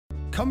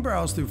Come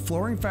browse through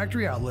Flooring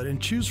Factory Outlet and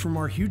choose from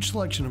our huge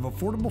selection of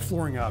affordable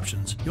flooring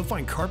options. You'll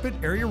find carpet,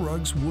 area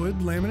rugs, wood,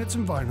 laminates,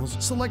 and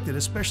vinyls selected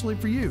especially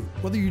for you.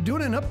 Whether you're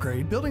doing an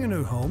upgrade, building a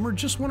new home, or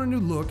just want a new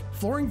look,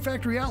 Flooring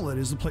Factory Outlet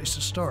is the place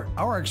to start.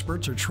 Our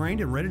experts are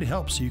trained and ready to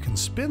help so you can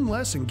spend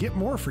less and get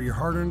more for your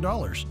hard-earned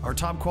dollars. Our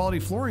top quality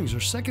floorings are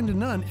second to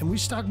none, and we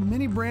stock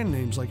many brand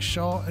names like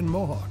Shaw and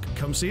Mohawk.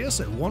 Come see us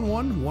at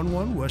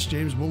 1111 West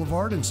James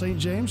Boulevard in St.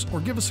 James,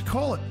 or give us a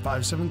call at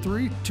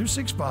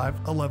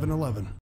 573-265-1111.